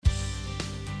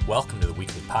Welcome to the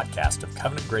weekly podcast of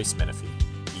Covenant Grace Menifee.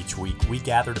 Each week, we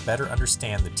gather to better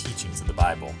understand the teachings of the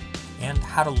Bible and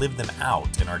how to live them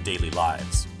out in our daily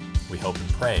lives. We hope and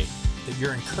pray that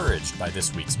you're encouraged by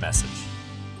this week's message.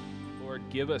 Lord,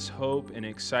 give us hope and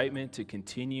excitement to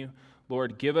continue.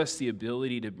 Lord, give us the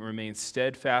ability to remain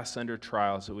steadfast under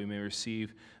trials that we may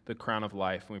receive the crown of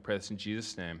life. And we pray this in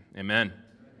Jesus' name. Amen.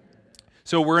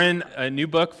 So we're in a new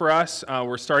book for us.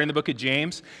 We're starting the book of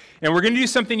James. And we're going to do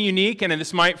something unique, and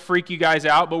this might freak you guys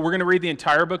out, but we're going to read the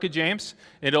entire book of James.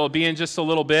 It'll be in just a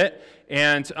little bit.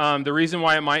 And the reason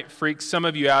why it might freak some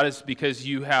of you out is because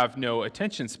you have no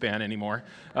attention span anymore.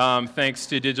 Thanks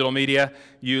to digital media,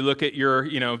 you look at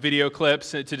your video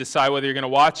clips to decide whether you're going to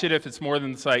watch it. If it's more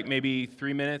than maybe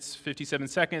 3 minutes, 57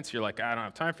 seconds, you're like, I don't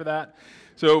have time for that.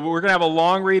 So we're going to have a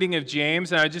long reading of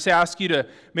James, and I just ask you to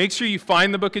make sure you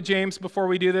find the book of James before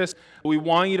we do this. We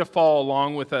want you to follow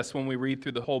along with us when we read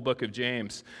through the whole book of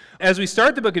James. As we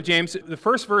start the book of James, the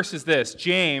first verse is this: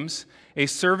 James, a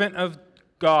servant of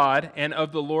God and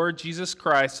of the Lord Jesus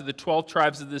Christ, to the 12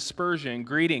 tribes of the dispersion,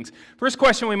 greetings. First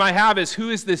question we might have is,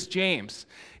 who is this James?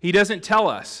 He doesn't tell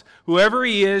us. Whoever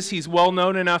he is, he's well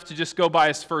known enough to just go by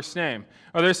his first name.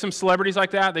 Are there some celebrities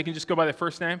like that? They can just go by their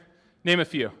first name? Name a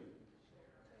few.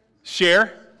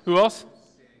 Cher. Who else?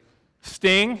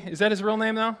 Sting. Is that his real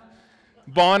name, though?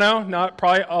 Bono. Not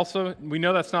probably also. We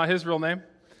know that's not his real name.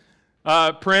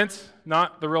 Prince.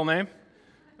 Not the real name.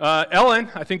 Ellen.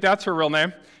 I think that's her real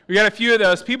name. We got a few of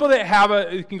those. People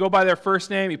that can go by their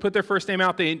first name. You put their first name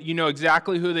out, you know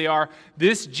exactly who they are.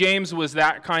 This James was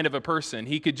that kind of a person.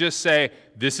 He could just say,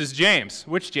 this is James.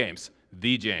 Which James?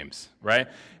 The James, right?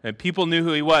 And people knew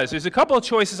who he was. There's a couple of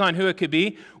choices on who it could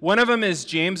be. One of them is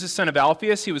James, the son of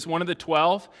Alphaeus. He was one of the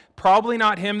 12. Probably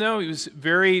not him, though. He was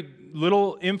very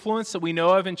little influence that we know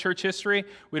of in church history.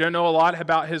 We don't know a lot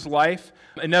about his life.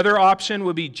 Another option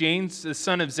would be James, the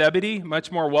son of Zebedee, much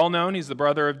more well-known. He's the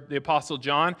brother of the Apostle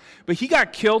John. But he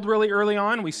got killed really early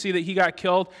on. We see that he got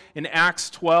killed in Acts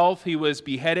 12. He was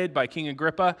beheaded by King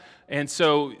Agrippa, and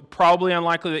so probably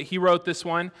unlikely that he wrote this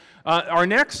one. Our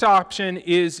next option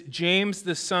is James,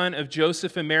 the son of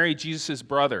Joseph and Mary, Jesus'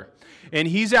 brother. And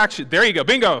he's actually, there you go,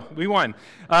 bingo, we won.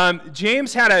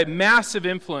 James had a massive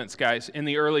influence, guys, in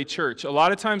the early church. A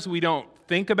lot of times we don't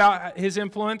think about his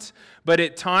influence, but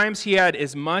at times he had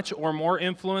as much or more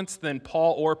influence than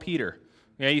Paul or Peter.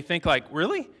 Yeah, you think like,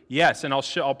 really? Yes, and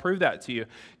I'll prove that to you.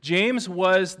 James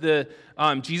was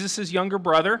Jesus' younger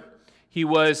brother. He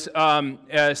was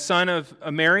a son of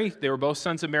Mary. They were both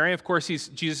sons of Mary. Of course, he's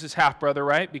Jesus' half-brother,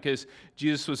 right? Because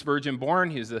Jesus was virgin born.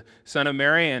 He was the son of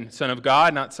Mary and son of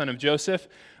God, not son of Joseph.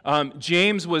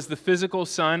 James was the physical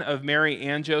son of Mary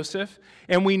and Joseph.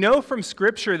 And we know from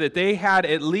Scripture that they had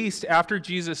at least, after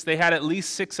Jesus, they had at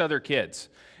least 6 other kids.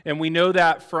 And we know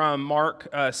that from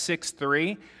Mark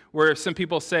 6:3, where some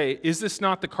people say, is this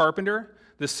not the carpenter,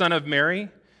 the son of Mary,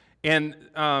 and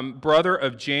brother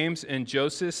of James and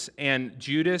Joseph and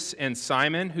Judas and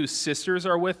Simon, whose sisters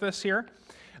are with us here?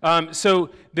 So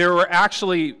there were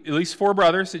actually at least 4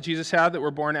 brothers that Jesus had that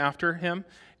were born after him.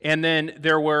 And then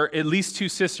there were at least 2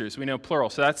 sisters. We know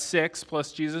plural. So that's 6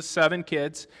 plus Jesus, 7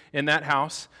 kids in that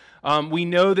house. We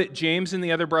know that James and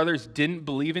the other brothers didn't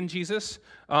believe in Jesus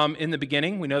in the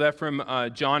beginning. We know that from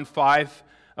John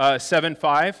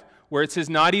 7:5, where it says,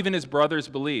 not even his brothers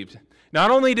believed. Not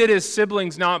only did his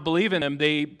siblings not believe in him,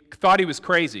 they thought he was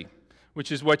crazy, which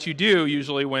is what you do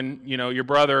usually when your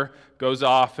brother goes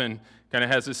off and kind of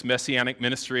has this messianic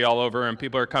ministry all over, and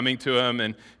people are coming to him,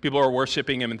 and people are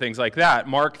worshiping him and things like that.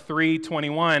 Mark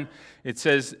 3:21, it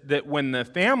says that when the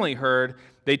family heard,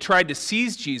 they tried to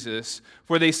seize Jesus,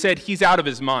 for they said, he's out of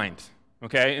his mind.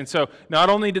 Okay, and so not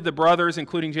only did the brothers,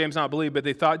 including James, not believe, but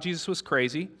they thought Jesus was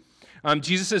crazy.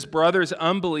 Jesus' brother's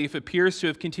unbelief appears to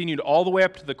have continued all the way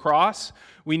up to the cross.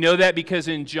 We know that because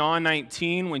in John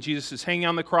 19, when Jesus is hanging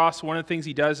on the cross, one of the things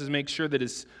he does is make sure that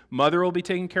his mother will be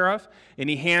taken care of, and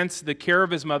he hands the care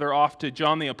of his mother off to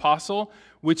John the Apostle,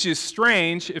 which is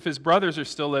strange if his brothers are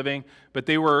still living, but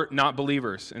they were not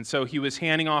believers. And so he was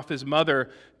handing off his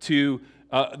mother to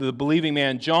the believing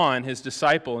man John, his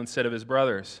disciple, instead of his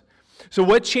brothers. So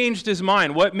what changed his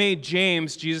mind? What made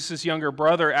James, Jesus' younger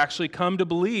brother, actually come to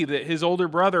believe that his older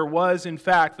brother was, in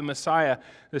fact, the Messiah,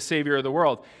 the Savior of the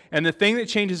world? And the thing that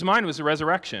changed his mind was the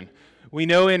resurrection. We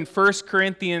know in 1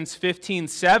 Corinthians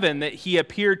 15:7 that he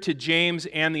appeared to James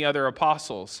and the other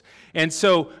apostles. And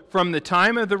so from the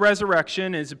time of the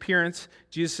resurrection, his appearance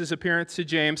Jesus' appearance to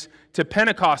James, to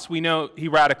Pentecost, we know he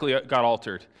radically got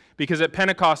altered. Because at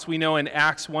Pentecost, we know in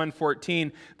Acts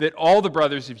 1:14 that all the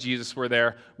brothers of Jesus were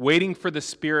there waiting for the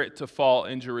Spirit to fall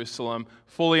in Jerusalem,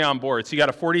 fully on board. So you got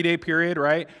a 40-day period,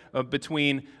 right,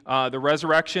 between the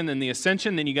resurrection and the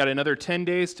ascension. Then you got another 10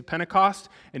 days to Pentecost.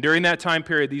 And during that time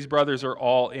period, these brothers are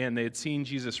all in. They had seen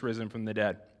Jesus risen from the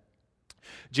dead.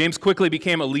 James quickly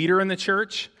became a leader in the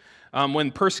church. When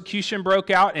persecution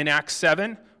broke out in Acts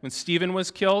 7, when Stephen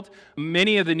was killed,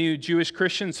 many of the new Jewish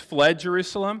Christians fled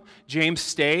Jerusalem. James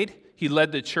stayed. He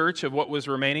led the church of what was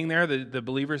remaining there, the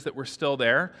believers that were still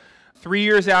there. 3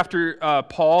 years after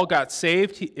Paul got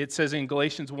saved, it says in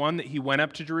Galatians 1 that he went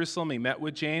up to Jerusalem. He met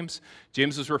with James.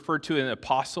 James was referred to as an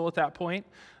apostle at that point.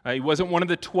 He wasn't one of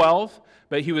the 12,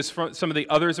 but he was from some of the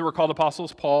others that were called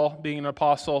apostles, Paul being an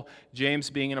apostle, James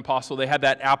being an apostle. They had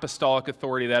that apostolic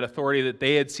authority that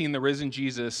they had seen the risen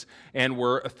Jesus and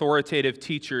were authoritative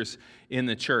teachers in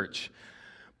the church.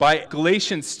 By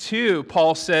Galatians 2,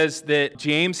 Paul says that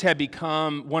James had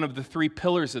become one of the three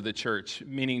pillars of the church,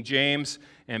 meaning James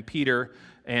and Peter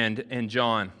and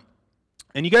John.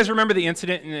 And you guys remember the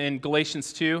incident in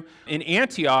Galatians 2? In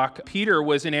Antioch, Peter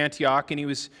was in Antioch, and he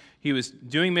was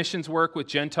doing missions work with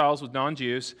Gentiles, with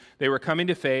non-Jews. They were coming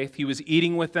to faith. He was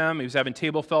eating with them. He was having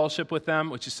table fellowship with them,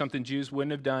 which is something Jews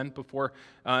wouldn't have done before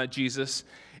Jesus.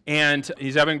 And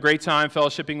he's having a great time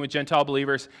fellowshipping with Gentile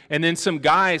believers. And then some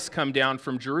guys come down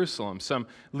from Jerusalem. Some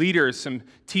leaders, some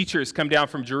teachers come down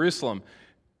from Jerusalem.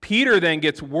 Peter then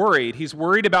gets worried. He's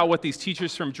worried about what these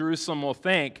teachers from Jerusalem will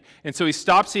think. And so he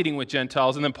stops eating with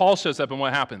Gentiles. And then Paul shows up, and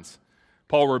what happens?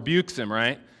 Paul rebukes him,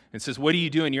 right? And says, what are you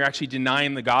doing? You're actually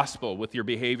denying the gospel with your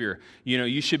behavior. You know,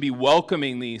 you should be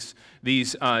welcoming these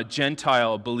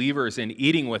Gentile believers and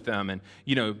eating with them. And,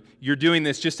 you know, you're doing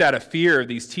this just out of fear of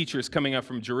these teachers coming up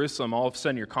from Jerusalem. All of a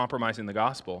sudden, you're compromising the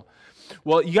gospel.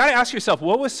 Well, you got to ask yourself,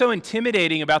 what was so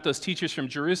intimidating about those teachers from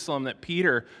Jerusalem that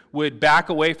Peter would back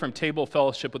away from table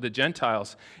fellowship with the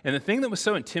Gentiles? And the thing that was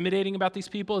so intimidating about these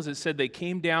people is it said they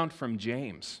came down from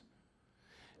James.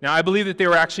 Now, I believe that they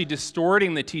were actually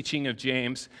distorting the teaching of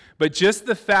James, but just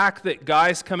the fact that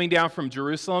guys coming down from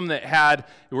Jerusalem that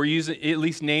were using at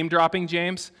least name-dropping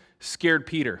James scared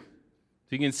Peter. So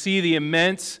you can see the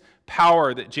immense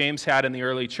power that James had in the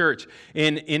early church.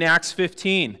 In Acts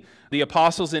 15, the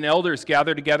apostles and elders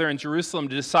gather together in Jerusalem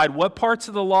to decide what parts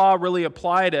of the law really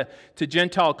apply to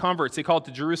Gentile converts. They call it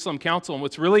the Jerusalem Council. And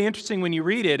what's really interesting when you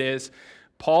read it is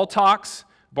Paul talks,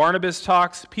 Barnabas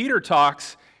talks, Peter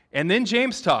talks, and then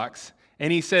James talks.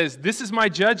 And he says, this is my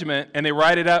judgment, and they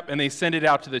write it up and they send it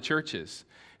out to the churches.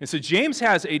 And so James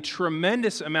has a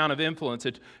tremendous amount of influence,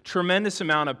 a tremendous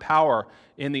amount of power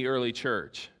in the early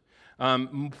church.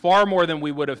 Far more than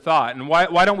we would have thought. And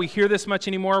why don't we hear this much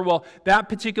anymore? Well, that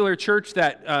particular church,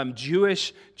 that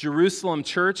Jewish Jerusalem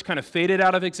church, kind of faded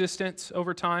out of existence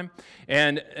over time.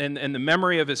 And the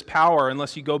memory of his power,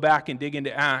 unless you go back and dig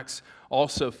into Acts,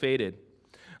 also faded.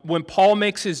 When Paul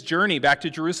makes his journey back to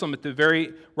Jerusalem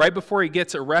right before he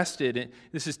gets arrested, and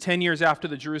this is 10 years after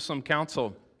the Jerusalem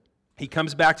Council, he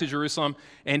comes back to Jerusalem,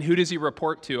 and who does he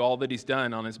report to all that he's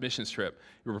done on his missions trip?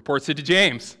 He reports it to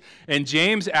James. And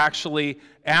James actually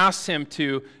asks him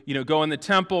to, go in the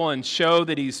temple and show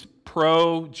that he's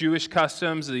pro-Jewish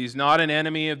customs, that he's not an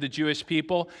enemy of the Jewish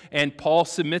people. And Paul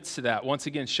submits to that, once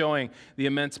again showing the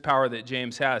immense power that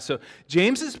James has. So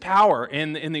James's power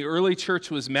in the early church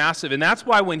was massive. And that's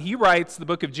why when he writes the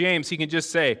book of James, he can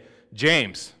just say,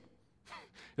 James.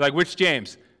 You're like, which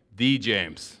James? The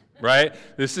James. Right?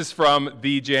 This is from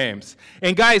the James.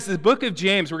 And guys, the book of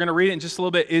James, we're going to read it in just a little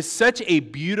bit, is such a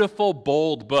beautiful,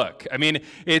 bold book. I mean,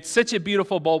 it's such a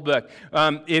beautiful, bold book.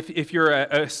 If you're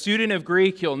a student of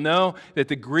Greek, you'll know that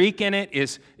the Greek in it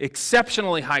is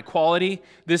exceptionally high quality.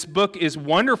 This book is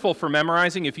wonderful for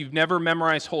memorizing. If you've never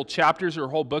memorized whole chapters or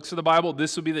whole books of the Bible,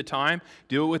 this would be the time.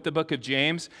 Do it with the book of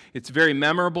James. It's very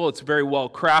memorable. It's very well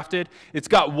crafted. It's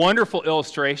got wonderful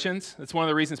illustrations. That's one of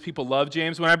the reasons people love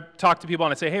James. When I talk to people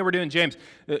and I say, hey, we're doing James,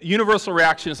 the universal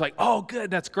reaction is like, oh, good,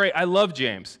 that's great. I love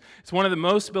James. It's one of the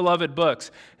most beloved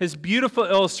books. It has beautiful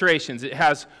illustrations. It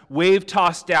has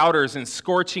wave-tossed doubters and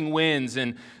scorching winds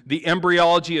and the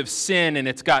embryology of sin, and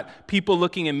it's got people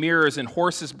looking in mirrors and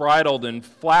horses bridled and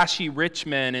flashy rich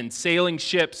men and sailing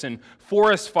ships and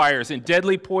forest fires and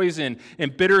deadly poison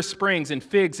and bitter springs and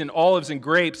figs and olives and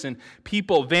grapes and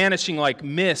people vanishing like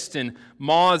mist and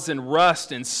moths and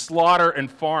rust and slaughter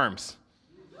and farms.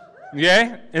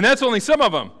 Okay? And that's only some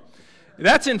of them.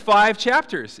 That's in 5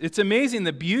 chapters. It's amazing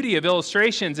the beauty of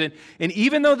illustrations. And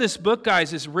even though this book,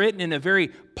 guys, is written in a very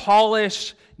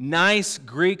polished, nice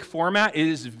Greek format, it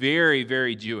is very,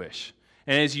 very Jewish.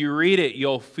 And as you read it,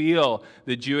 you'll feel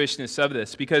the Jewishness of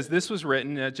this, because this was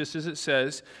written, just as it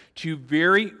says, to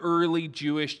very early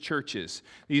Jewish churches.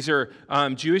 These are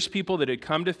Jewish people that had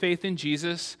come to faith in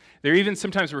Jesus. They're even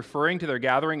sometimes referring to their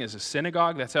gathering as a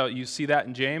synagogue. That's how you see that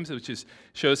in James, which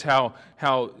shows how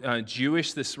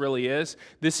Jewish this really is.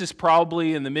 This is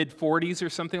probably in the mid-40s or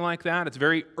something like that. It's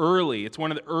very early. It's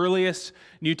one of the earliest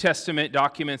New Testament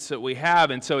documents that we have,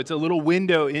 and so it's a little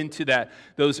window into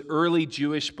those early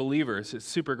Jewish believers. It's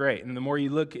super great, and the more you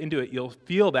look into it, you'll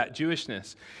feel that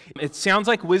Jewishness. It sounds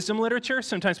like wisdom literature.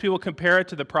 Sometimes people compare it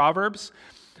to the Proverbs.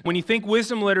 When you think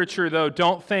wisdom literature, though,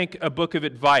 don't think a book of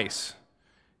advice.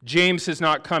 James has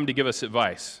not come to give us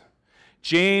advice.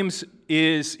 James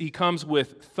he comes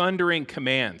with thundering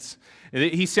commands.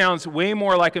 He sounds way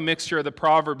more like a mixture of the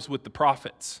Proverbs with the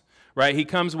prophets, right? He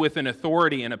comes with an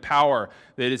authority and a power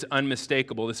that is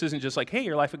unmistakable. This isn't just like, hey,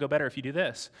 your life would go better if you do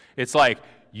this. It's like,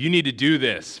 you need to do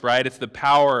this, right? It's the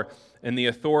power and the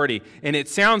authority. And it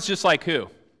sounds just like who?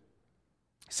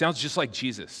 It sounds just like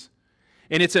Jesus.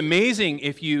 And it's amazing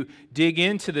if you dig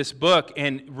into this book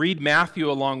and read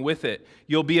Matthew along with it.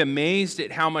 You'll be amazed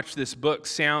at how much this book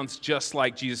sounds just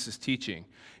like Jesus' teaching.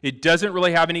 It doesn't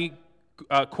really have any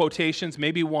quotations,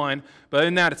 maybe one, but other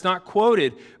than that, it's not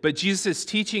quoted. But Jesus'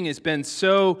 teaching has been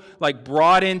so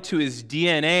brought into his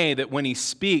DNA that when he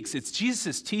speaks, it's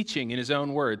Jesus' teaching in his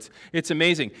own words. It's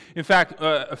amazing. In fact,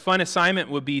 a fun assignment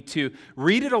would be to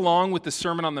read it along with the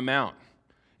Sermon on the Mount.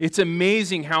 It's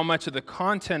amazing how much of the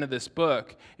content of this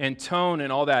book and tone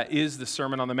and all that is the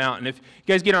Sermon on the Mount. And if you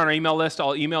guys get on our email list,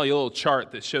 I'll email you a little chart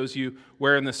that shows you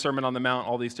where in the Sermon on the Mount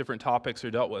all these different topics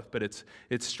are dealt with, but it's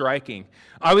striking.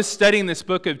 I was studying this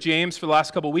book of James for the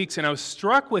last couple of weeks, and I was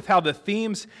struck with how the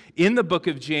themes in the book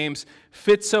of James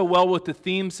fit so well with the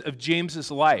themes of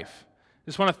James's life.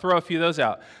 Just want to throw a few of those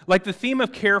out. Like the theme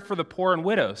of care for the poor and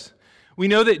widows. We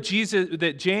know that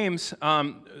James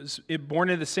was born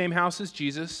in the same house as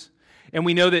Jesus, and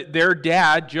we know that their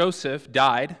dad, Joseph,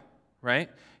 died, right?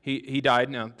 He died.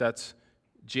 Now, that's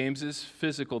James's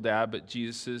physical dad, but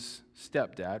Jesus'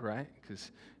 stepdad, right?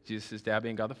 Because Jesus' dad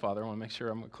being God the Father. I want to make sure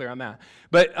I'm clear on that.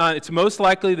 But it's most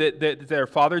likely that their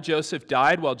father, Joseph,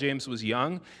 died while James was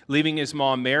young, leaving his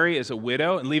mom, Mary, as a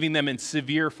widow, and leaving them in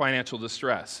severe financial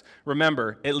distress.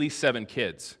 Remember, at least 7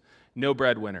 kids. No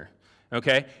breadwinner.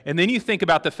 Okay? And then you think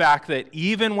about the fact that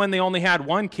even when they only had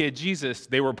one kid, Jesus,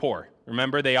 they were poor.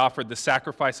 Remember, they offered the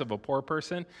sacrifice of a poor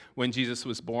person when Jesus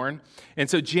was born. And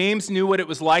so James knew what it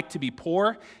was like to be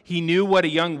poor. He knew what a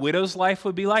young widow's life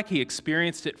would be like. He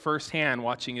experienced it firsthand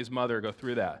watching his mother go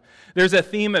through that. There's a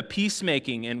theme of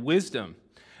peacemaking and wisdom.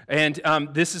 And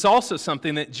this is also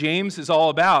something that James is all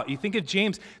about. You think of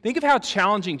James, think of how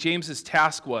challenging James's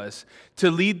task was to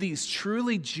lead these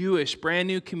truly Jewish brand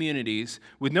new communities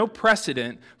with no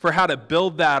precedent for how to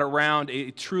build that around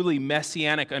a truly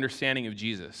messianic understanding of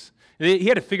Jesus. He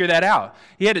had to figure that out.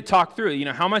 He had to talk through it.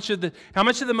 How much of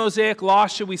the Mosaic law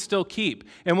should we still keep?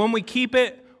 And when we keep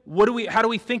it, how do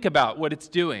we think about what it's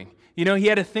doing? He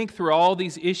had to think through all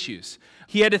these issues.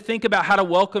 He had to think about how to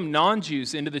welcome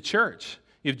non-Jews into the church.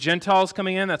 You have Gentiles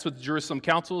coming in. That's what the Jerusalem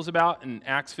Council is about in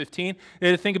Acts 15. They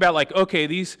had to think about okay,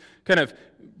 these kind of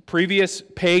previous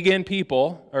pagan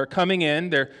people are coming in.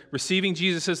 They're receiving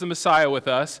Jesus as the Messiah with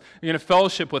us. They're going to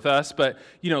fellowship with us. But,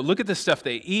 look at the stuff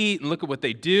they eat and look at what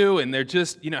they do. And they're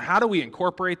just, how do we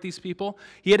incorporate these people?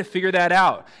 He had to figure that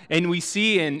out. And we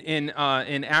see in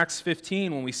Acts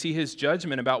 15, when we see his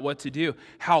judgment about what to do,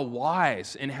 how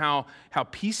wise and how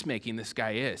peacemaking this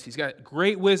guy is. He's got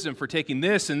great wisdom for taking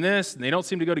this, and they don't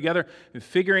seem to go together, and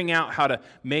figuring out how to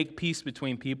make peace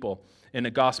between people in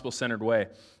a gospel-centered way.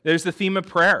 There's the theme of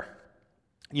prayer.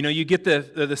 You get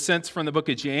the sense from the book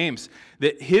of James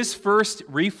that his first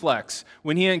reflex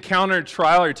when he encountered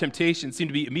trial or temptation seemed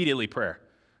to be immediately prayer.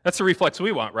 That's the reflex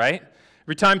we want, right?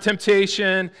 Every time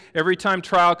temptation, every time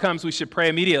trial comes, we should pray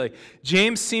immediately.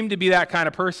 James seemed to be that kind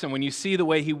of person when you see the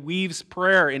way he weaves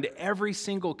prayer into every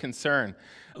single concern.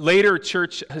 Later,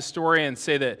 church historians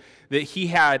say that he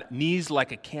had knees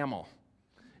like a camel.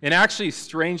 And actually,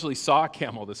 strangely saw a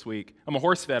camel this week. I'm a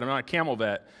horse vet. I'm not a camel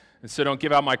vet. And so don't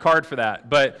give out my card for that.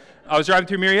 But I was driving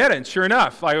through Marietta, and sure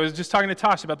enough, I was just talking to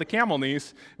Tosh about the camel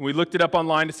knees. And we looked it up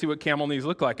online to see what camel knees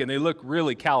look like. And they look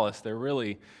really callous.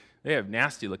 They have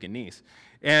nasty-looking knees.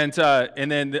 And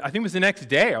then I think it was the next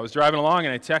day, I was driving along,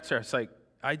 and I texted her. I was like,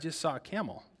 I just saw a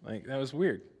camel. That was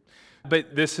weird.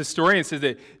 But this historian says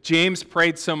that James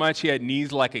prayed so much he had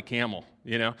knees like a camel.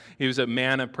 He was a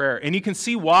man of prayer. And you can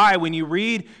see why when you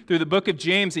read through the book of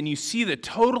James and you see the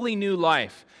totally new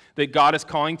life that God is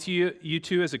calling to you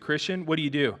to as a Christian. What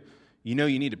do? You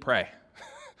need to pray.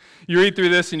 You read through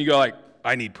this and you go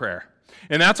I need prayer.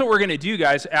 And that's what we're going to do,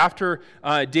 guys. After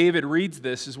David reads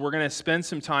this, is we're going to spend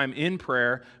some time in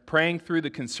prayer, praying through the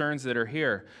concerns that are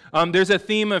here. There's a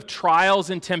theme of trials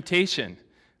and temptation.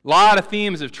 A lot of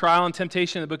themes of trial and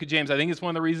temptation in the book of James. I think it's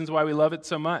one of the reasons why we love it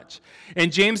so much.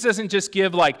 And James doesn't just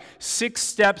give like 6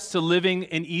 steps to living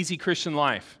an easy Christian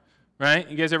life, right?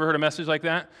 You guys ever heard a message like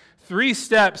that? 3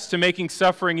 steps to making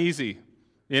suffering easy,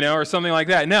 or something like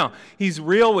that. No, he's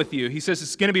real with you. He says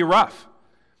it's going to be rough.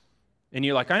 And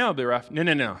you're like, I know it'll be rough. No.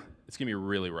 It's going to be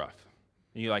really rough.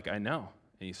 And you're like, I know.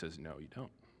 And he says, no, you don't.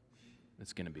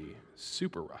 It's going to be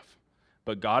super rough.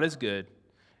 But God is good,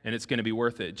 and it's going to be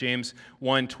worth it. James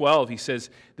 1:12, he says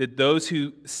that those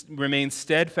who remain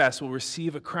steadfast will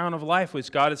receive a crown of life,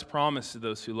 which God has promised to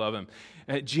those who love him.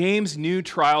 James knew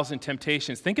trials and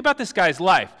temptations. Think about this guy's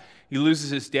life. He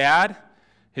loses his dad,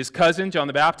 his cousin, John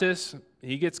the Baptist.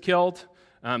 He gets killed.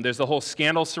 There's the whole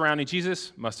scandal surrounding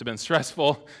Jesus. Must have been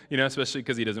stressful, especially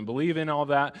because he doesn't believe in all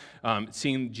that.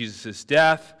 Seeing Jesus'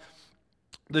 death,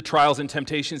 the trials and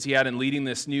temptations he had in leading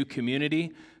this new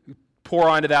community. Pour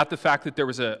onto that the fact that there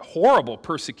was a horrible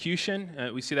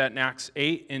persecution. We see that in Acts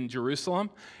 8 in Jerusalem.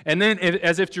 And then,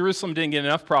 as if Jerusalem didn't get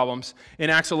enough problems,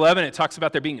 in Acts 11 it talks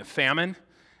about there being a famine.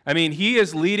 I mean, he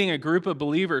is leading a group of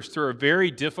believers through a very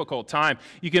difficult time.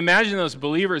 You can imagine those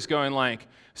believers going like,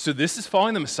 so this is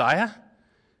following the Messiah?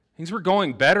 Things were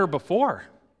going better before.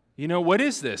 What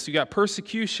is this? You got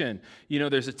persecution.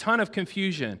 There's a ton of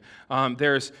confusion.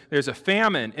 There's a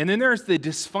famine. And then there's the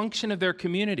dysfunction of their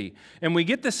community. And we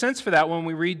get the sense for that when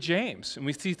we read James. And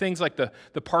we see things like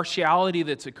the partiality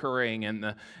that's occurring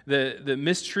and the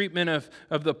mistreatment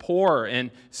of the poor. And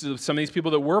so some of these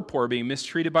people that were poor being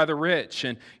mistreated by the rich.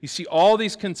 And you see all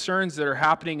these concerns that are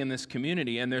happening in this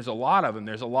community. And there's a lot of them.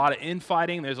 There's a lot of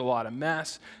infighting. There's a lot of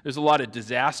mess. There's a lot of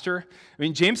disaster. I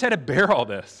mean, James had to bear all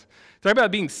this. Talk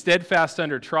about being steadfast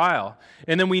under trial.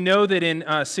 And then we know that in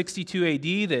 62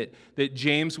 AD that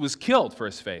James was killed for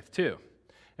his faith too.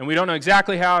 And we don't know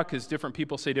exactly how because different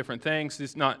people say different things.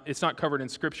 It's not covered in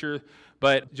Scripture,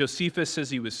 but Josephus says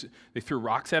they threw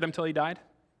rocks at him till he died.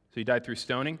 So he died through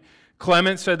stoning.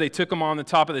 Clement said they took him on the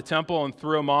top of the temple and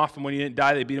threw him off, and when he didn't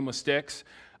die, they beat him with sticks.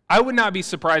 I would not be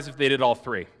surprised if they did all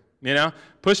 3.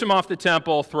 Push him off the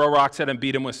temple, throw rocks at him,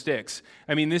 beat him with sticks.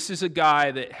 I mean, this is a guy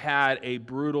that had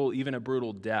even a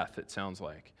brutal death, it sounds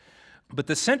like. But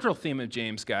the central theme of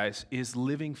James, guys, is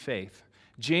living faith.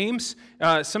 James,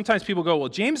 sometimes people go, well,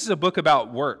 James is a book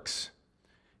about works,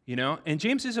 and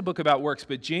James is a book about works,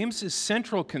 but James's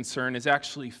central concern is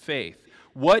actually faith.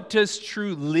 What does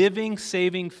true living,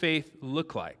 saving faith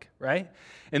look like, right?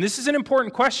 And this is an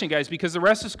important question, guys, because the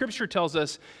rest of Scripture tells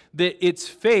us that it's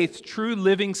faith, true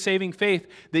living, saving faith,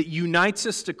 that unites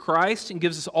us to Christ and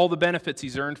gives us all the benefits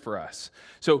he's earned for us.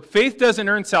 So faith doesn't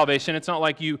earn salvation. It's not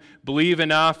like you believe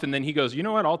enough and then he goes, you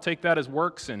know what, I'll take that as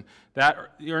works and that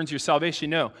earns your salvation.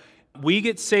 No. We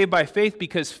get saved by faith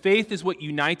because faith is what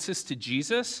unites us to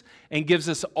Jesus and gives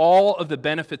us all of the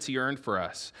benefits he earned for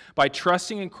us. By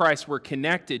trusting in Christ, we're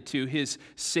connected to his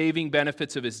saving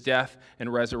benefits of his death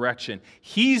and resurrection.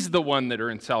 He's the one that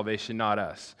earned salvation, not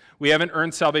us. We haven't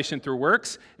earned salvation through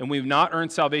works, and we've not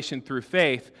earned salvation through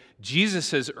faith. Jesus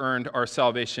has earned our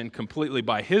salvation completely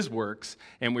by his works,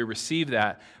 and we receive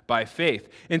that by faith.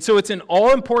 And so it's an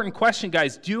all-important question,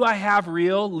 guys. Do I have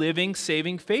real, living,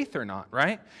 saving faith or not,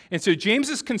 right? And so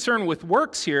James's concern with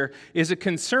works here is a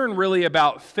concern really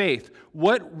about faith.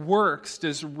 What works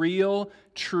does real,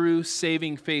 true,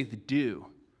 saving faith do?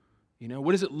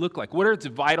 What does it look like? What are its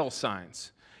vital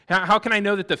signs? How can I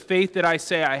know that the faith that I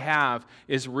say I have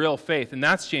is real faith? And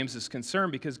that's James's concern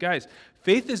because, guys,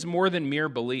 faith is more than mere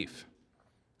belief.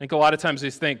 I think a lot of times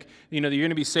they think, you're going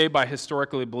to be saved by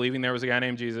historically believing there was a guy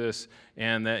named Jesus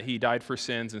and that he died for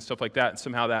sins and stuff like that, and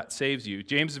somehow that saves you.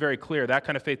 James is very clear. That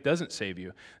kind of faith doesn't save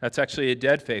you. That's actually a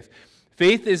dead faith.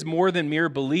 Faith is more than mere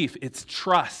belief. It's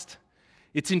trust.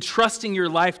 It's entrusting your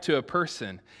life to a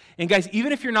person. And guys,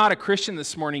 even if you're not a Christian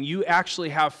this morning, you actually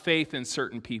have faith in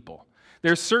certain people.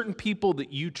 There are certain people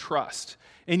that you trust,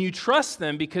 and you trust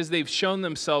them because they've shown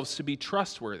themselves to be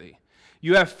trustworthy.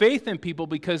 You have faith in people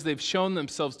because they've shown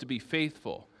themselves to be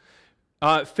faithful.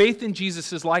 Faith in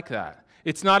Jesus is like that.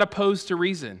 It's not opposed to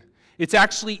reason. It's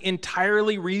actually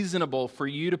entirely reasonable for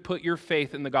you to put your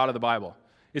faith in the God of the Bible.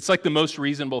 It's like the most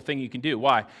reasonable thing you can do.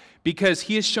 Why? Because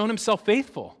he has shown himself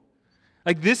faithful.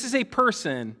 Like this is a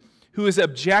person who has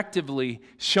objectively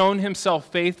shown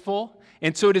himself faithful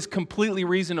And so it is completely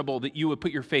reasonable that you would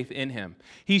put your faith in him.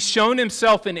 He's shown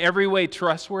himself in every way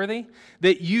trustworthy,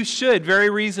 that you should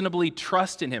very reasonably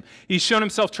trust in him. He's shown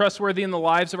himself trustworthy in the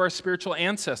lives of our spiritual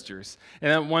ancestors.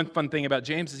 And one fun thing about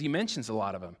James is he mentions a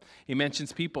lot of them. He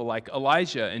mentions people like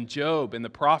Elijah and Job and the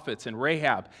prophets and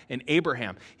Rahab and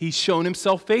Abraham. He's shown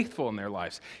himself faithful in their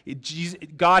lives.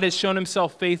 God has shown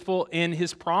himself faithful in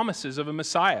his promises of a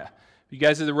Messiah. You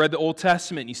guys have read the Old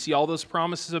Testament, you see all those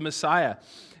promises of Messiah.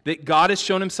 That God has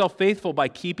shown himself faithful by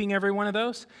keeping every one of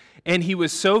those. And he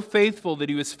was so faithful that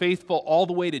he was faithful all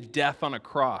the way to death on a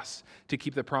cross to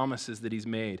keep the promises that he's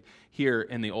made here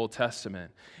in the Old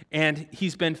Testament. And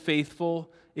he's been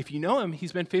faithful, if you know him,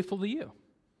 he's been faithful to you.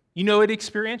 You know it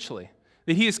experientially.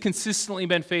 That he has consistently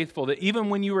been faithful, that even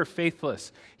when you were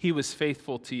faithless, he was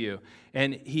faithful to you.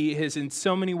 And he has in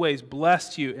so many ways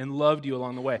blessed you and loved you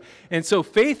along the way. And so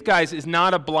faith, guys, is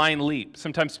not a blind leap.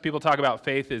 Sometimes people talk about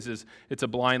faith as it's a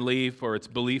blind leap, or it's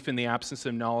belief in the absence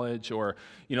of knowledge, or,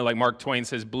 like Mark Twain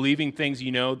says, believing things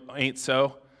you know ain't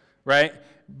so, right?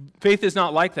 Faith is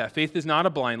not like that. Faith is not a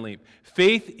blind leap.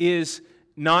 Faith is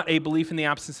not a belief in the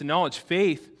absence of knowledge.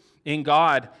 Faith in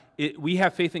God, we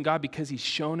have faith in God because he's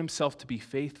shown himself to be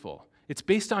faithful. It's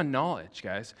based on knowledge,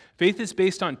 guys. Faith is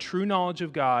based on true knowledge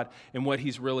of God and what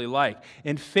he's really like.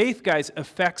 And faith, guys,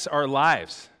 affects our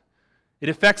lives. It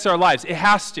affects our lives. It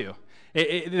has to.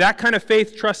 That kind of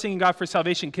faith, trusting in God for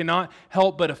salvation, cannot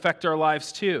help but affect our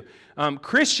lives too.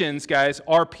 Christians, guys,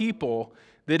 are people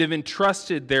that have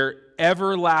entrusted their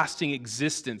everlasting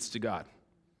existence to God.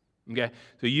 Okay?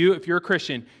 So if you're a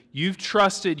Christian, you've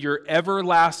trusted your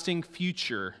everlasting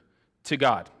future to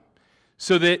God.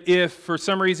 So that if for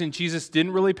some reason Jesus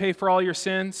didn't really pay for all your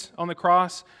sins on the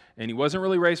cross and he wasn't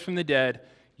really raised from the dead,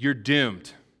 you're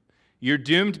doomed. You're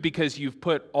doomed because you've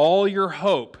put all your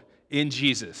hope in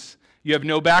Jesus. You have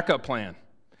no backup plan.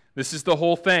 This is the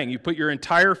whole thing. You put your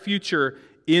entire future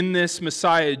in this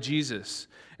Messiah, Jesus.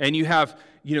 And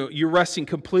you're resting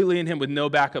completely in him with no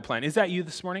backup plan. Is that you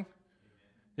this morning?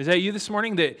 Is that you this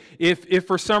morning? That if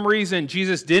for some reason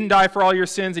Jesus didn't die for all your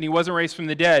sins and he wasn't raised from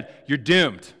the dead, you're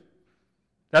doomed.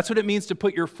 That's what it means to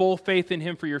put your full faith in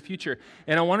him for your future.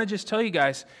 And I want to just tell you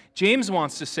guys, James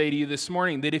wants to say to you this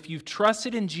morning that if you've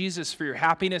trusted in Jesus for your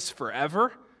happiness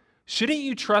forever, shouldn't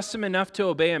you trust him enough to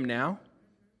obey him now?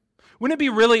 Wouldn't it be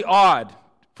really odd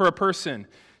for a person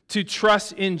to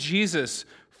trust in Jesus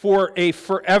for a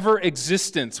forever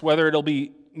existence, whether it'll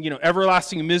be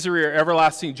everlasting misery or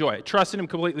everlasting joy? Trust in him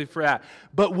completely for that.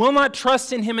 But will not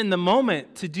trust in him in the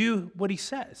moment to do what he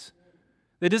says.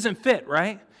 That doesn't fit,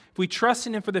 right? If we trust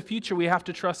in him for the future, we have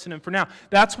to trust in him for now.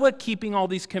 That's what keeping all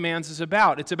these commands is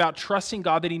about. It's about trusting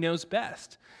God that he knows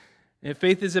best. And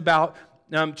faith is about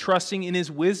trusting in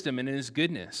his wisdom and in his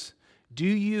goodness. Do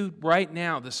you right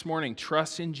now, this morning,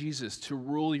 trust in Jesus to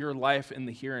rule your life in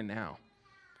the here and now?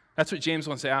 That's what James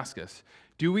wants to ask us.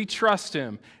 Do we trust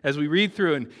him as we read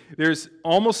through? And there's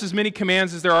almost as many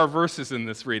commands as there are verses in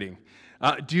this reading.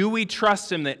 Do we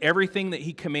trust him that everything that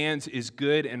he commands is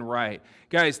good and right?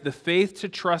 Guys, the faith to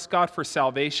trust God for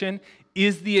salvation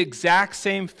is the exact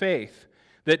same faith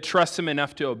that trusts him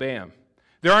enough to obey him.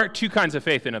 There aren't two kinds of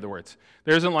faith, in other words.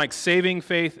 There isn't like saving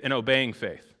faith and obeying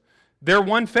faith. They're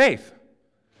one faith,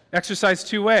 exercised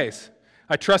two ways.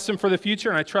 I trust him for the future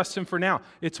and I trust him for now.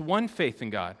 It's one faith in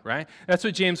God, right? That's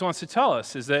what James wants to tell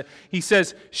us, is that he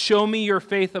says, show me your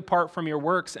faith apart from your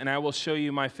works and I will show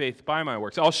you my faith by my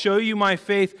works. I'll show you my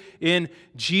faith in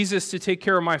Jesus to take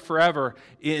care of my forever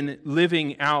in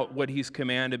living out what he's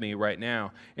commanded me right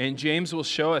now. And James will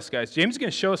show us, guys. James is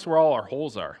going to show us where all our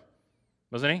holes are,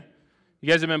 wasn't he? You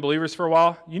guys have been believers for a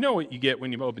while. You know what you get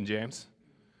when you open James.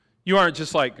 You aren't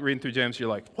just like reading through James, you're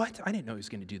like, what? I didn't know he was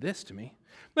going to do this to me.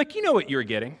 Like, you know what you're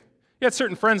getting. You got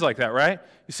certain friends like that, right?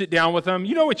 You sit down with them,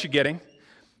 you know what you're getting.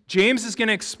 James is going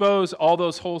to expose all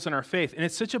those holes in our faith. And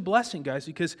it's such a blessing, guys,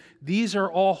 because these are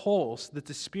all holes that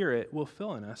the Spirit will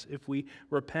fill in us if we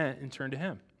repent and turn to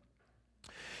him.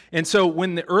 And so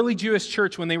when the early Jewish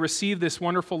church, when they received this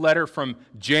wonderful letter from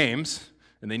James,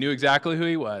 and they knew exactly who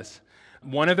he was,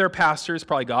 one of their pastors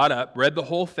probably got up, read the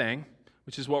whole thing,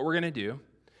 which is what we're going to do.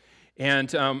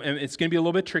 And it's going to be a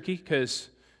little bit tricky because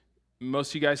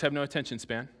most of you guys have no attention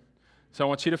span. So I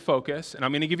want you to focus, and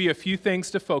I'm going to give you a few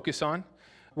things to focus on.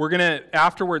 We're going to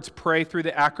afterwards pray through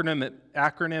the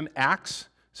acronym ACTS,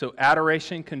 so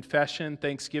adoration, confession,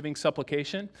 thanksgiving,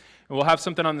 supplication. And we'll have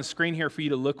something on the screen here for you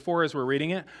to look for as we're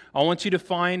reading it. I want you to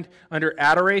find under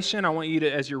adoration, I want you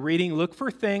to, as you're reading, look for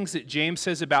things that James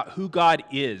says about who God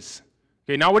is.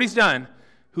 Okay, not what he's done,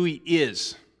 who he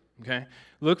is. Okay?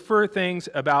 Look for things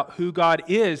about who God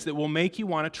is that will make you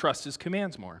want to trust his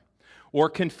commands more. Or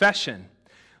confession.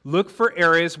 Look for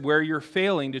areas where you're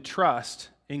failing to trust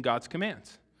in God's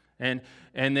commands. And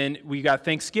then we got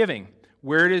thanksgiving.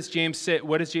 What does James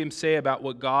say about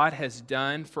what God has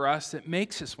done for us that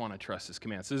makes us want to trust his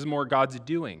commands? This is more God's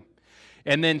doing.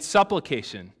 And then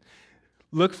supplication.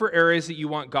 Look for areas that you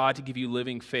want God to give you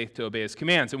living faith to obey his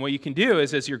commands. And what you can do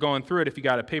is, as you're going through it, if you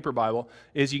got a paper Bible,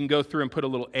 is you can go through and put a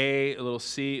little A, a little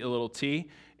C, a little T.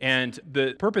 And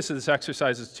the purpose of this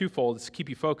exercise is twofold. It's to keep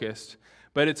you focused,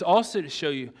 but it's also to show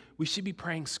you we should be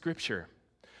praying Scripture.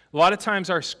 A lot of times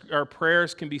our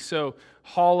prayers can be so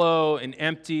hollow and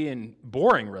empty and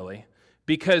boring, really,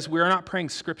 because we're not praying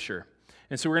Scripture.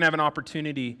 And so we're going to have an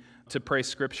opportunity to pray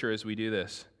Scripture as we do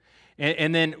this.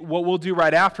 And then what we'll do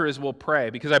right after is we'll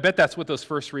pray, because I bet that's what those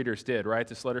first readers did, right?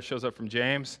 This letter shows up from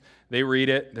James. They read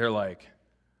it. They're like,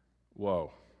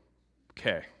 whoa,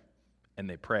 okay. And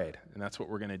they prayed. And that's what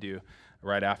we're going to do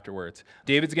right afterwards.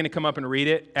 David's going to come up and read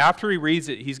it. After he reads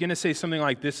it, he's going to say something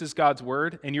like, this is God's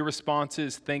word, and your response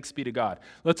is, thanks be to God.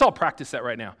 Let's all practice that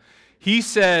right now. He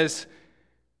says,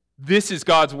 this is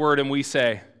God's word, and we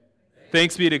say,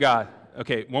 thanks be to God.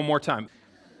 Okay, one more time.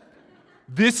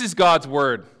 This is God's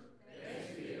word.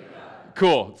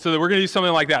 Cool. So we're going to do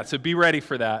something like that. So be ready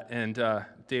for that. And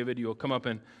David, you'll come up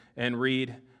and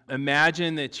read.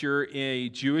 Imagine that you're a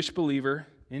Jewish believer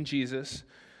in Jesus,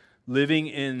 living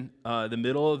in the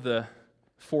middle of the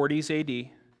 40s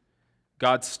AD.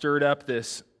 God stirred up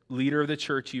this leader of the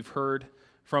church you've heard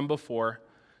from before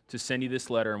to send you this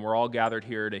letter, and we're all gathered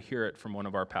here to hear it from one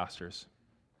of our pastors.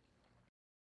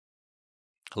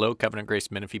 Hello, Covenant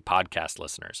Grace Menifee podcast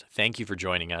listeners. Thank you for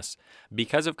joining us.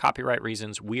 Because of copyright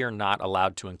reasons, we are not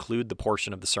allowed to include the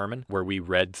portion of the sermon where we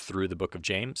read through the book of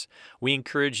James. We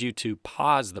encourage you to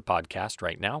pause the podcast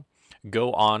right now.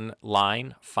 Go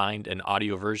online, find an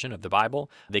audio version of the Bible.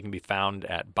 They can be found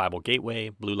at Bible Gateway,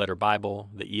 Blue Letter Bible,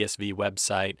 the ESV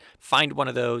website. Find one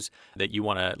of those that you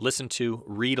want to listen to,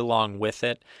 read along with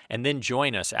it, and then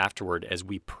join us afterward as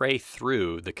we pray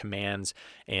through the commands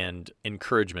and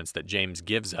encouragements that James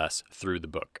gives us through the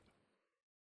book.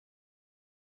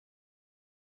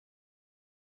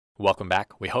 Welcome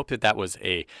back. We hope that was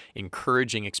an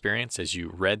encouraging experience as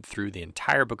you read through the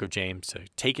entire book of James, to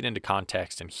take it into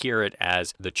context and hear it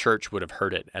as the church would have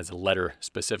heard it, as a letter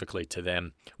specifically to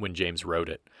them when James wrote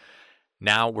it.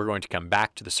 Now we're going to come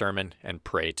back to the sermon and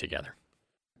pray together.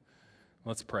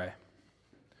 Let's pray.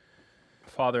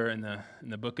 Father, in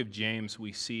the book of James,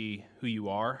 we see who you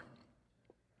are,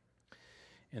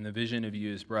 and the vision of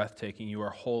you is breathtaking. You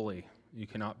are holy. You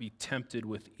cannot be tempted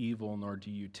with evil, nor do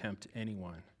you tempt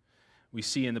anyone. We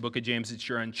see in the book of James that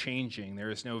you're unchanging.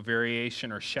 There is no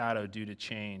variation or shadow due to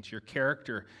change. Your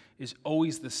character is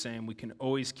always the same. We can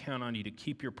always count on you to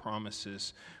keep your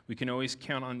promises. We can always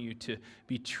count on you to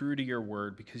be true to your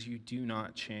word, because you do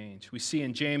not change. We see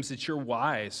in James that you're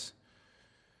wise,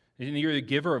 and you're the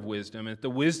giver of wisdom, and the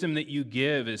wisdom that you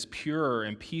give is pure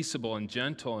and peaceable and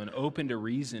gentle and open to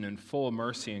reason and full of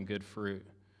mercy and good fruit.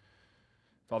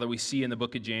 Father, we see in the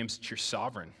book of James that you're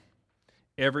sovereign.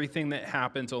 Everything that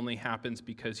happens only happens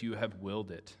because you have willed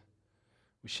it.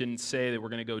 We shouldn't say that we're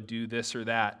going to go do this or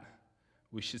that.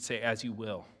 We should say, as you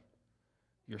will.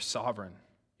 You're sovereign.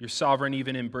 You're sovereign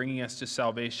even in bringing us to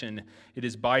salvation. It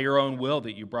is by your own will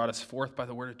that you brought us forth by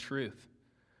the word of truth.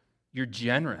 You're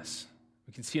generous.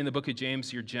 We can see in the book of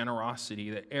James your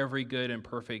generosity, that every good and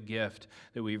perfect gift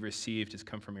that we've received has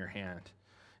come from your hand.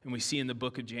 And we see in the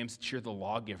book of James that you're the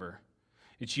lawgiver.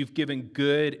 That you've given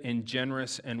good and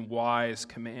generous and wise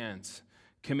commands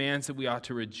that we ought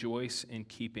to rejoice in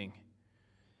keeping.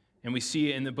 And we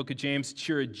see in the book of James that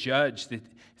you're a judge, that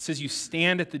it says you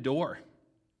stand at the door,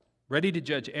 ready to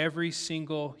judge every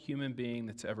single human being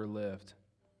that's ever lived.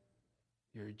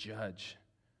 You're a judge.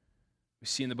 We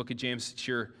see in the book of James that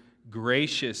you're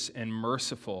gracious and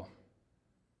merciful,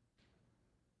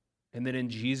 and that in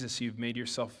Jesus you've made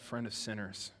yourself a friend of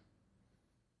sinners.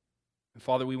 And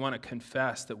Father, we want to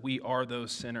confess that we are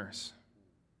those sinners.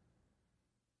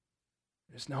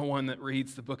 There's no one that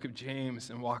reads the book of James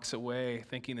and walks away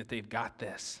thinking that they've got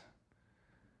this,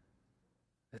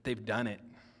 that they've done it.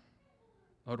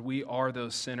 Lord, we are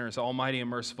those sinners. Almighty and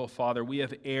merciful Father, we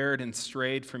have erred and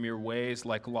strayed from your ways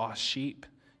like lost sheep.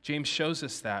 James shows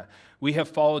us that. We have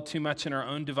followed too much in our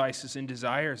own devices and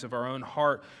desires of our own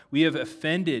heart. We have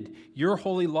offended your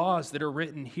holy laws that are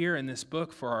written here in this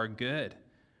book for our good.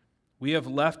 We have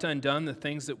left undone the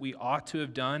things that we ought to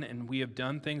have done, and we have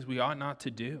done things we ought not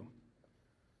to do.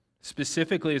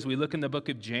 Specifically, as we look in the book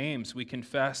of James, we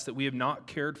confess that we have not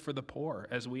cared for the poor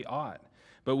as we ought,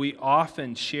 but we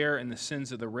often share in the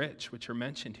sins of the rich, which are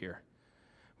mentioned here.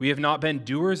 We have not been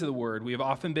doers of the word. We have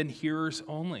often been hearers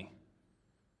only.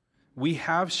 we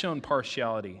have shown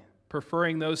partiality,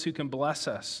 preferring those who can bless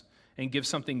us and give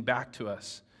something back to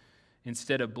us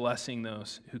instead of blessing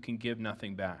those who can give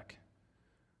nothing back.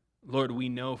 Lord, we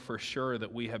know for sure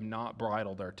that we have not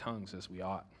bridled our tongues as we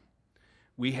ought.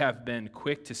 We have been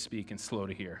quick to speak and slow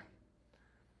to hear.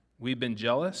 We've been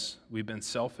jealous. We've been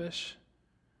selfish.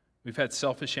 We've had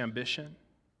selfish ambition.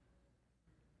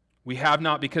 We have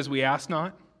not because we ask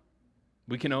not.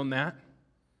 We can own that.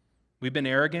 We've been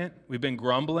arrogant. We've been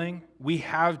grumbling. We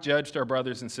have judged our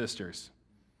brothers and sisters.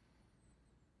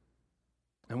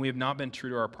 And we have not been true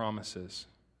to our promises.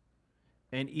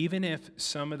 And even if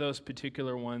some of those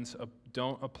particular ones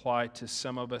don't apply to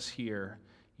some of us here,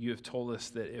 you have told us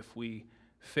that if we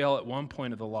fail at one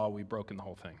point of the law, we've broken the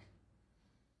whole thing.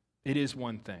 It is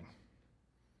one thing.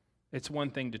 It's one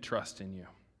thing to trust in you.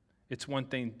 It's one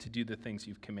thing to do the things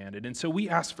you've commanded. And so we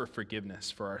ask for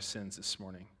forgiveness for our sins this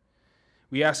morning.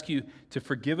 We ask you to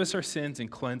forgive us our sins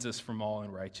and cleanse us from all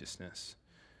unrighteousness.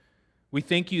 We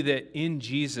thank you that in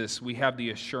Jesus we have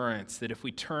the assurance that if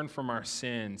we turn from our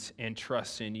sins and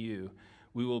trust in you,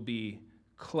 we will be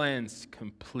cleansed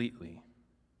completely.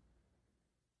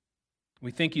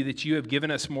 We thank you that you have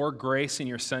given us more grace in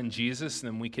your Son Jesus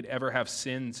than we could ever have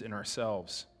sins in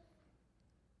ourselves.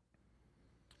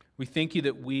 We thank you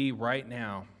that we, right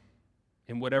now,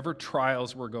 in whatever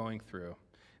trials we're going through,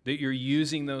 that you're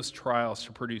using those trials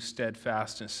to produce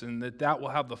steadfastness, and that will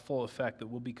have the full effect, that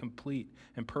we'll be complete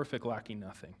and perfect, lacking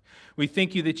nothing. We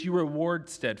thank you that you reward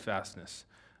steadfastness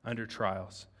under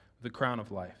trials, the crown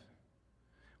of life.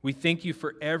 We thank you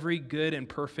for every good and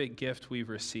perfect gift we've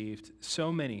received,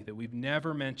 so many that we've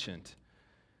never mentioned,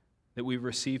 that we've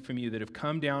received from you, that have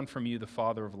come down from you, the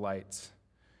Father of lights.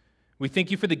 We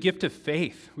thank you for the gift of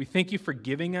faith. We thank you for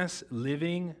giving us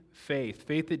living faith,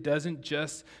 faith that doesn't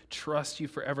just trust you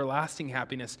for everlasting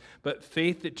happiness, but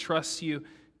faith that trusts you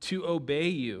to obey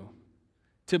you,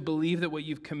 to believe that what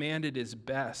you've commanded is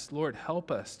best. Lord,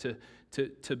 help us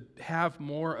to have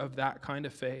more of that kind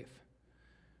of faith.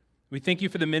 We thank you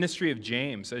for the ministry of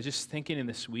James. I was just thinking in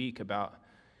this week about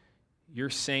your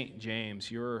Saint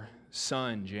James, your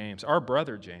son James, our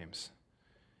brother James,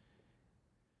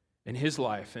 and his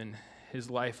life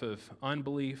of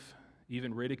unbelief,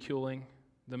 even ridiculing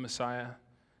the Messiah,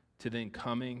 to then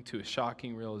coming to a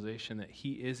shocking realization that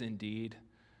he is indeed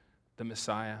the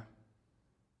Messiah,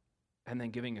 and then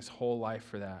giving his whole life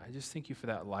for that. I just thank you for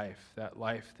that life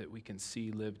that we can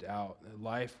see lived out, a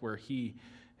life where he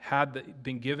had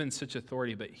been given such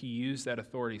authority, but he used that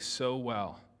authority so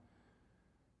well,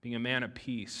 being a man of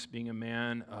peace, being a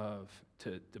man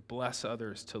to bless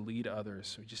others, to lead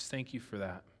others. We just thank you for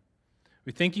that.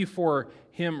 We thank you for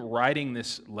him writing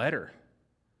this letter.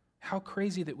 How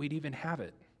crazy that we'd even have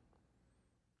it,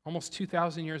 almost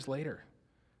 2,000 years later,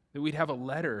 that we'd have a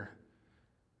letter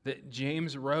that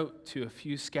James wrote to a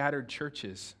few scattered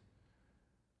churches.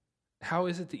 How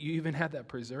is it that you even had that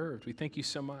preserved? We thank you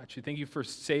so much. We thank you for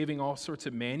saving all sorts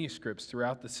of manuscripts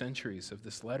throughout the centuries of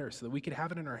this letter so that we could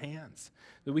have it in our hands,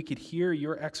 that we could hear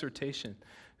your exhortation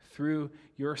through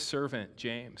your servant,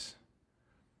 James.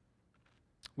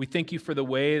 We thank you for the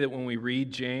way that when we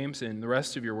read James and the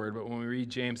rest of your word, but when we read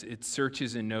James, it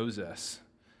searches and knows us.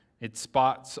 It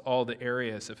spots all the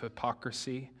areas of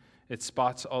hypocrisy. It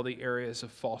spots all the areas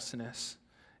of falseness.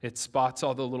 It spots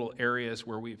all the little areas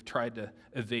where we've tried to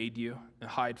evade you and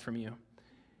hide from you.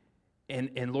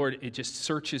 And Lord, it just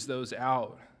searches those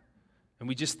out. And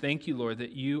we just thank you, Lord,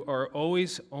 that you are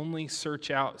always only search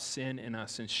out sin in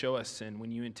us and show us sin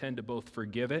when you intend to both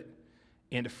forgive it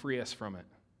and to free us from it.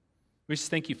 We just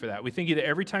thank you for that. We thank you that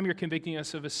every time you're convicting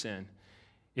us of a sin,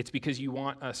 it's because you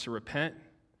want us to repent,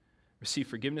 receive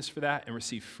forgiveness for that, and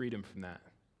receive freedom from that.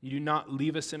 You do not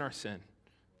leave us in our sin.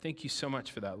 Thank you so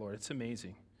much for that, Lord. It's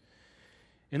amazing.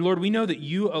 And Lord, we know that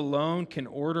you alone can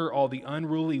order all the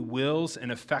unruly wills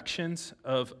and affections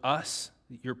of us,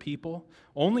 your people.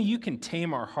 Only you can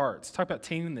tame our hearts. Talk about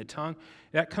taming the tongue.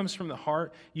 That comes from the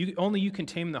heart. Only you can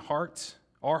tame the hearts,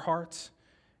 our hearts,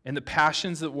 and the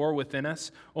passions that war within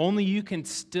us. Only you can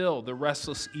still the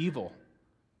restless evil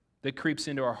that creeps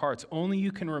into our hearts. Only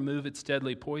you can remove its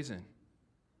deadly poison.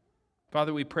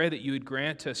 Father, we pray that you would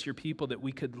grant us, your people, that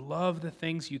we could love the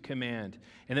things you command,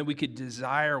 and that we could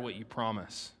desire what you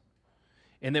promise,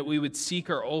 and that we would seek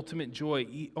our ultimate joy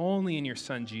only in your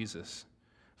Son, Jesus.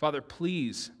 Father,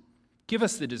 please give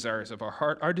us the desires of our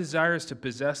heart. Our desire is to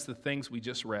possess the things we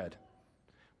just read.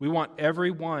 We want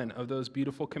every one of those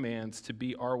beautiful commands to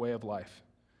be our way of life.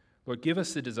 Lord, give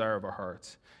us the desire of our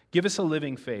hearts. Give us a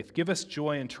living faith. Give us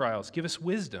joy in trials. Give us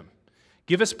wisdom.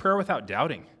 Give us prayer without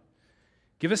doubting.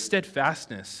 Give us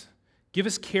steadfastness. Give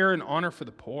us care and honor for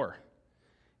the poor.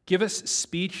 Give us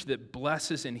speech that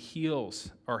blesses and heals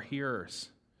our hearers.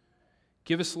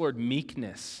 Give us, Lord,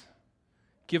 meekness.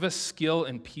 Give us skill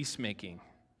in peacemaking.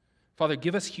 Father,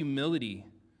 give us humility.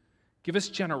 Give us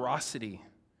generosity.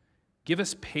 Give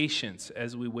us patience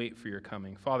as we wait for your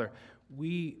coming. Father,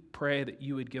 we pray that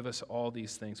you would give us all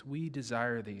these things. We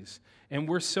desire these. And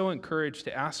we're so encouraged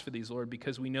to ask for these, Lord,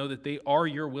 because we know that they are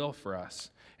your will for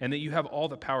us and that you have all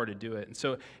the power to do it. And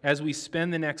so as we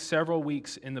spend the next several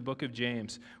weeks in the book of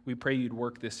James, we pray you'd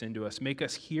work this into us. Make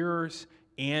us hearers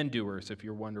and doers of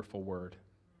your wonderful word.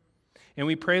 And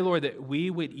we pray, Lord, that we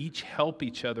would each help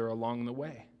each other along the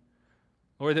way.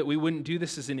 Lord, that we wouldn't do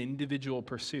this as an individual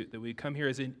pursuit, that we'd come here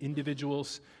as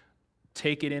individuals,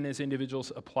 take it in as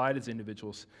individuals, apply it as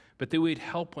individuals, but that we'd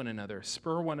help one another,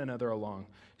 spur one another along,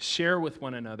 share with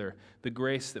one another the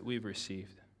grace that we've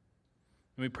received.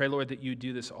 And we pray, Lord, that you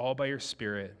do this all by your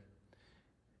Spirit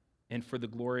and for the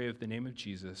glory of the name of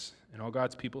Jesus. And all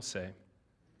God's people say,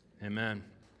 amen.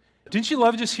 Didn't you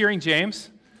love just hearing James?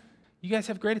 You guys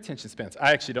have great attention spans.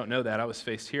 I actually don't know that. I was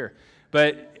faced here.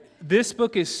 But this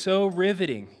book is so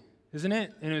riveting, isn't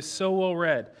it? And it was so well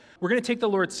read. We're going to take the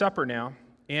Lord's Supper now.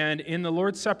 And in the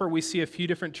Lord's Supper, we see a few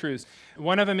different truths.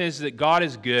 One of them is that God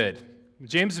is good.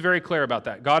 James is very clear about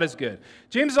that. God is good.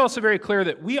 James is also very clear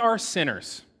that we are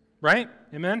sinners, right?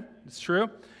 Amen? It's true.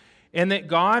 And that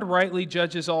God rightly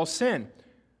judges all sin.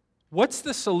 What's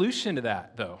the solution to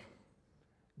that, though?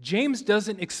 James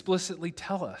doesn't explicitly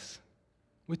tell us,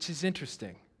 which is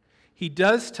interesting. He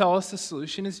does tell us the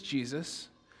solution is Jesus,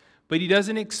 but he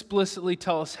doesn't explicitly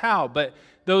tell us how. But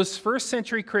those first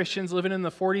century Christians living in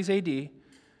the 40s AD,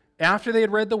 after they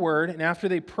had read the word and after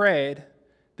they prayed,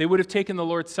 they would have taken the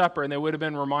Lord's Supper and they would have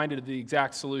been reminded of the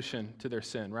exact solution to their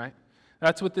sin, right?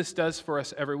 That's what this does for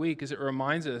us every week, is it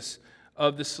reminds us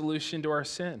of the solution to our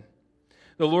sin.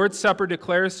 The Lord's Supper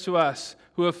declares to us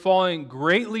who have fallen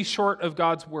greatly short of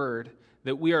God's word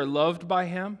that we are loved by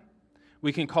him,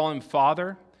 we can call him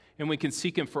Father, and we can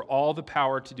seek him for all the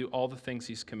power to do all the things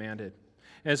he's commanded.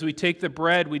 As we take the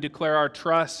bread, we declare our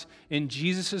trust in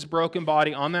Jesus' broken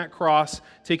body on that cross,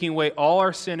 taking away all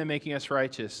our sin and making us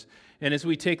righteous. And as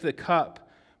we take the cup,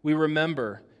 we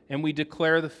remember and we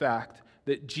declare the fact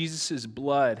that Jesus'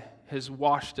 blood has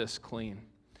washed us clean.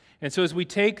 And so as we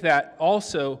take that,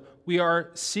 also, we are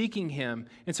seeking him.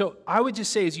 And so I would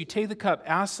just say, as you take the cup,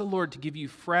 ask the Lord to give you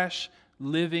fresh,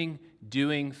 living,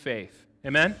 doing faith.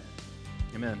 Amen?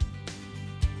 Amen.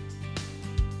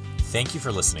 Thank you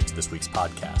for listening to this week's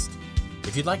podcast.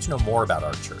 If you'd like to know more about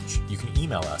our church, you can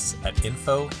email us at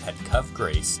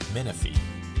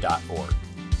info@covgracemenifee.org.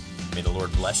 May the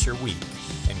Lord bless your week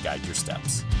and guide your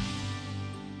steps.